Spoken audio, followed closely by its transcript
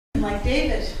Like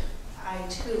David, I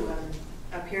too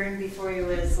am appearing before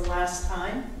you as the last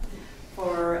time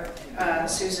for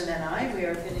Susan and I. We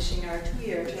are finishing our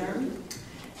 2-year term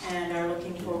and are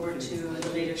looking forward to the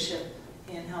leadership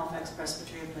in Halifax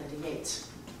Presbytery of Linda Yates.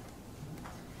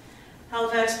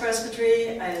 Halifax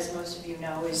Presbytery, as most of you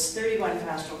know, is 31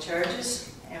 pastoral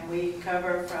charges, and we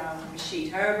cover from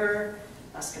Sheet Harbour,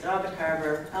 Musquodoboit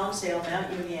Harbour, Elmsdale,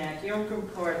 Mount Uniacke,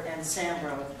 Yonge-Court, and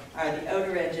Sambro are the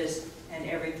outer edges, and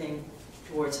everything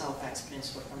towards Halifax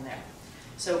Peninsula from there.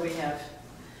 So we have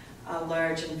a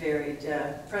large and varied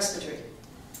presbytery.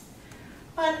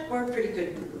 But we're a pretty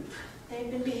good group. They've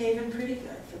been behaving pretty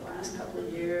good for the last couple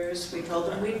of years. We told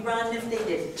them we'd run if they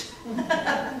didn't.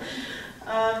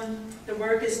 The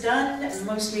work is done, and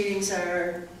most meetings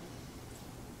are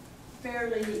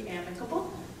fairly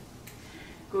amicable,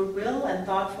 goodwill, and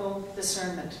thoughtful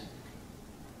discernment.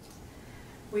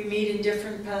 We meet in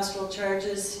different pastoral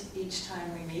charges each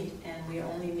time we meet, and we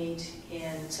only meet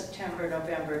in September,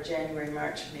 November, January,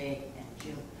 March, May, and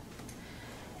June.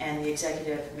 And the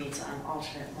executive meets on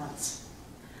alternate months.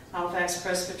 Halifax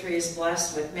Presbytery is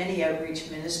blessed with many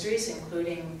outreach ministries,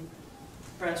 including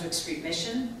Brunswick Street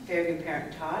Mission, Fairview Parent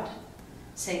and Taught,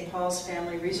 St. Paul's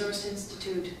Family Resource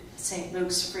Institute, St.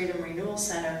 Luke's Freedom Renewal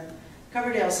Center,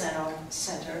 Coverdale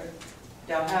Center,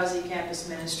 Dalhousie Campus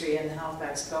Ministry, and the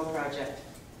Halifax Go Project.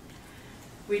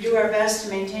 We do our best to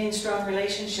maintain strong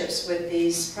relationships with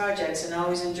these projects and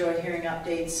always enjoy hearing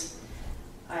updates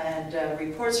and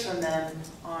reports from them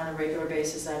on a regular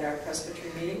basis at our presbytery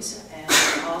meetings.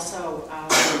 And also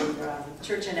our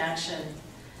Church in Action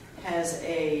has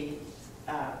a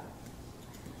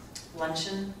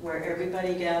luncheon where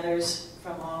everybody gathers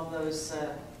from all those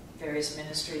various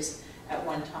ministries at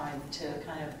one time to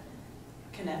kind of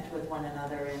connect with one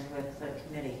another and with the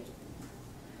committee.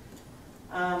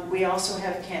 We also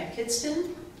have Camp Kidston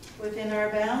within our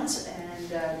bounds, and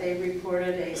they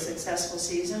reported a successful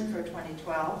season for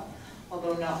 2012,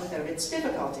 although not without its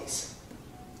difficulties,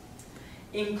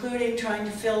 including trying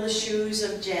to fill the shoes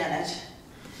of Janet,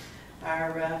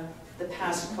 the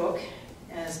past cook,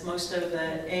 as most of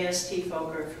the AST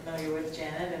folk are familiar with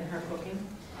Janet and her cooking.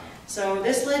 So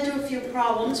this led to a few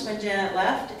problems when Janet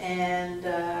left, and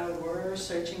we're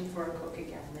searching for a cook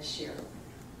again this year.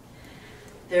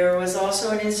 There was also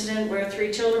an incident where 3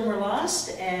 children were lost,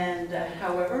 and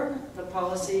however, the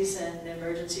policies and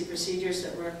emergency procedures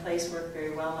that were in place worked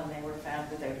very well, and they were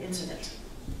found without incident.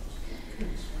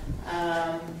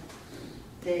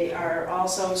 They are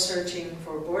also searching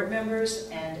for board members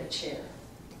and a chair.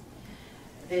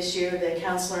 This year, the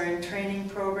Counselor in Training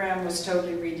program was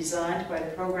totally redesigned by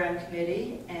the program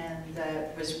committee, and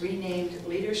was renamed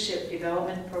Leadership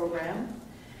Development Program.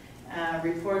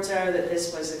 Reports are that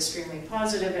this was extremely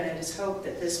positive, and it is hoped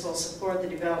that this will support the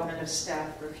development of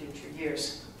staff for future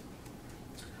years.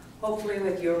 Hopefully,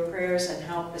 with your prayers and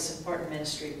help, this important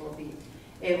ministry will be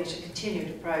able to continue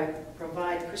to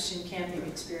provide Christian camping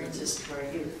experiences to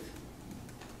our youth.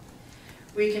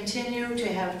 We continue to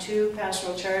have 2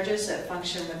 pastoral charges that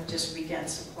function with just weekend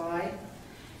supply,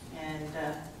 and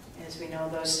as we know,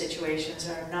 those situations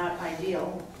are not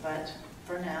ideal, but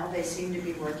for now they seem to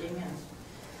be working, and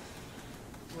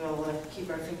we'll keep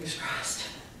our fingers crossed.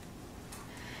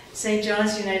 St.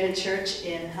 John's United Church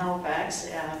in Halifax,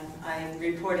 I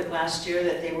reported last year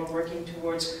that they were working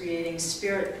towards creating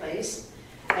Spirit Place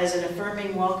as an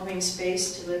affirming, welcoming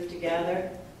space to live,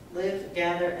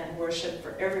 gather, and worship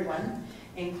for everyone,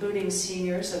 including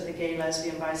seniors of the gay,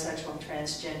 lesbian, bisexual, and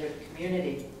transgender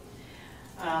community.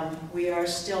 We are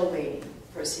still waiting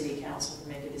for City Council to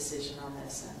make a decision on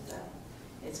this, and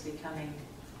it's becoming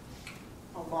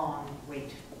a long wait.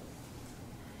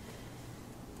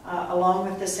 Along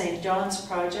with the St. John's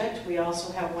project, we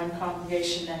also have one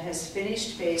congregation that has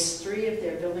finished phase 3 of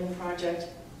their building project,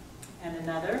 and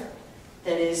another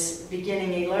that is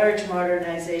beginning a large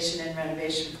modernization and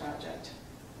renovation project.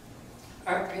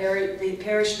 The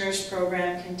parish nurse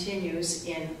program continues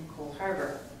in Cole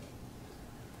Harbour.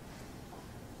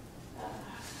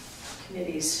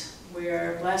 Committees. We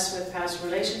are blessed with Pastoral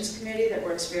Relations Committee that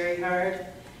works very hard,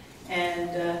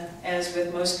 and as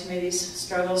with most committees,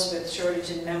 struggles with shortage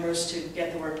in members to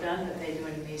get the work done, but they do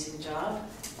an amazing job.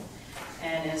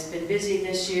 And has been busy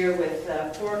this year with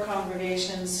 4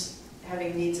 congregations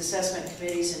having needs assessment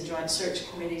committees and joint search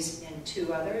committees in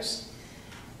 2 others.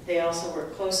 They also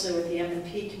work closely with the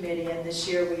M&P committee, and this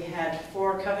year we had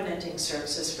 4 covenanting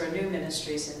services for new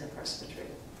ministries in the presbytery.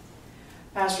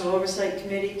 Pastoral Oversight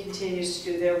Committee continues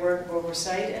to do their work of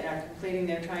oversight and are completing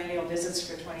their triennial visits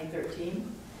for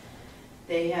 2013.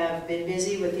 They have been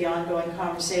busy with the ongoing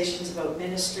conversations about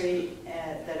ministry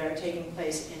that are taking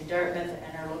place in Dartmouth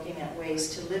and are looking at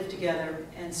ways to live together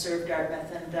and serve Dartmouth.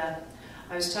 And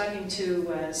I was talking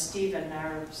to Stephen,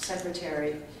 our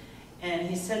secretary, and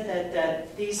he said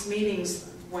that these meetings,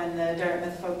 when the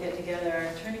Dartmouth folk get together,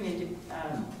 are turning into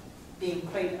being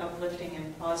quite uplifting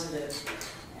and positive.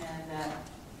 And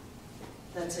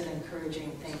that's an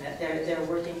encouraging thing, that they're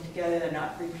working together, they're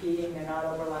not repeating, they're not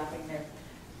overlapping, they're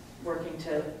working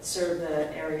to serve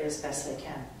the area as best they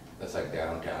can. That's like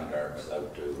downtown Dartmouth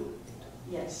out to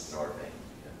Yes. North Main.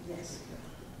 Yeah. Yes.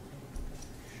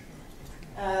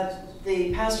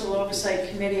 The Pastoral Oversight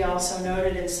Committee also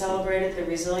noted and celebrated the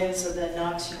resilience of the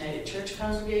Knox United Church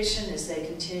congregation as they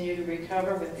continue to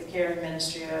recover with the care and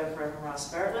ministry of Reverend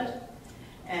Ross Bartlett.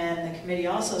 And the committee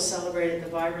also celebrated the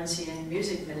vibrancy in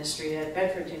music ministry at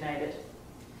Bedford United.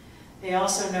 They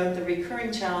also note the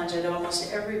recurring challenge at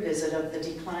almost every visit of the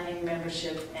declining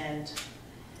membership and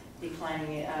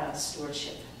declining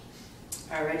stewardship.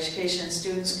 Our Education and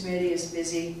Students Committee is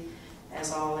busy,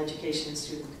 as all Education and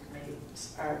Student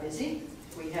Committees are busy.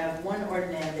 We have one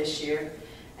ordinand this year,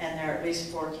 and there are at least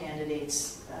 4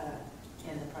 candidates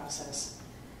in the process.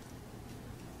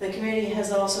 The committee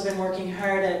has also been working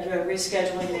hard at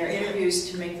rescheduling their interviews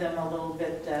to make them a little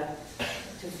bit,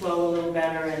 to flow a little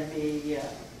better and be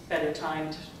better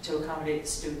timed to accommodate the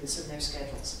students and their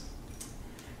schedules.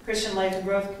 Christian Life and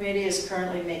Growth Committee is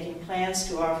currently making plans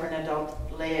to offer an adult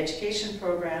lay education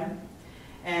program,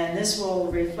 and this will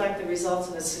reflect the results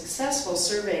of a successful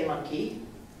survey monkey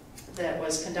that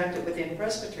was conducted within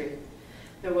Presbytery.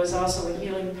 There was also a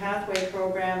Healing Pathway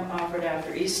program offered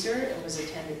after Easter. It was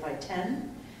attended by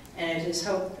 10, and it is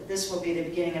hoped that this will be the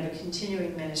beginning of a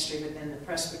continuing ministry within the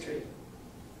Presbytery.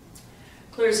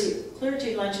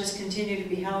 Clergy lunches continue to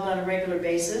be held on a regular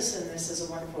basis, and this is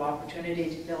a wonderful opportunity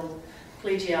to build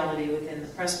collegiality within the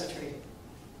Presbytery.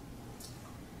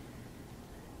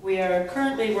 We are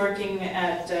currently working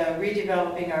at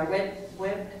redeveloping our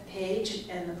web page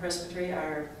in the Presbytery.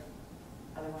 Our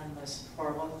other one was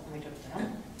horrible when we took it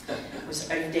down. It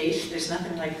was out of date. There's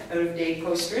nothing like out-of-date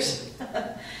posters.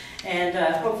 And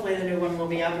hopefully the new one will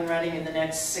be up and running in the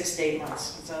next 6 to 8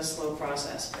 months. It's a slow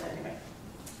process, but anyway.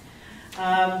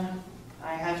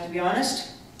 I have to be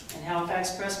honest, in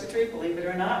Halifax Presbytery, believe it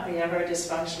or not, we have our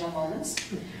dysfunctional moments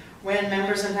when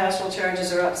members and pastoral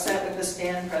charges are upset with the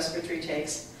stand Presbytery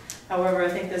takes. However, I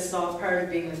think this is all part of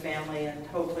being the family, and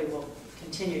hopefully we'll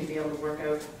continue to be able to work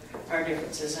out our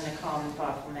differences in a calm and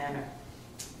thoughtful manner.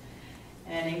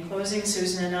 And in closing,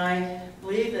 Susan and I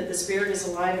believe that the Spirit is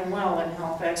alive and well in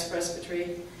Halifax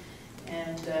Presbytery,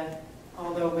 and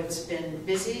although it's been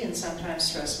busy and sometimes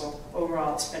stressful,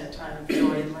 overall it's been a time of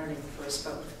joy and learning for us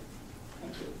both.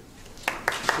 Thank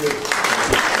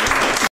you.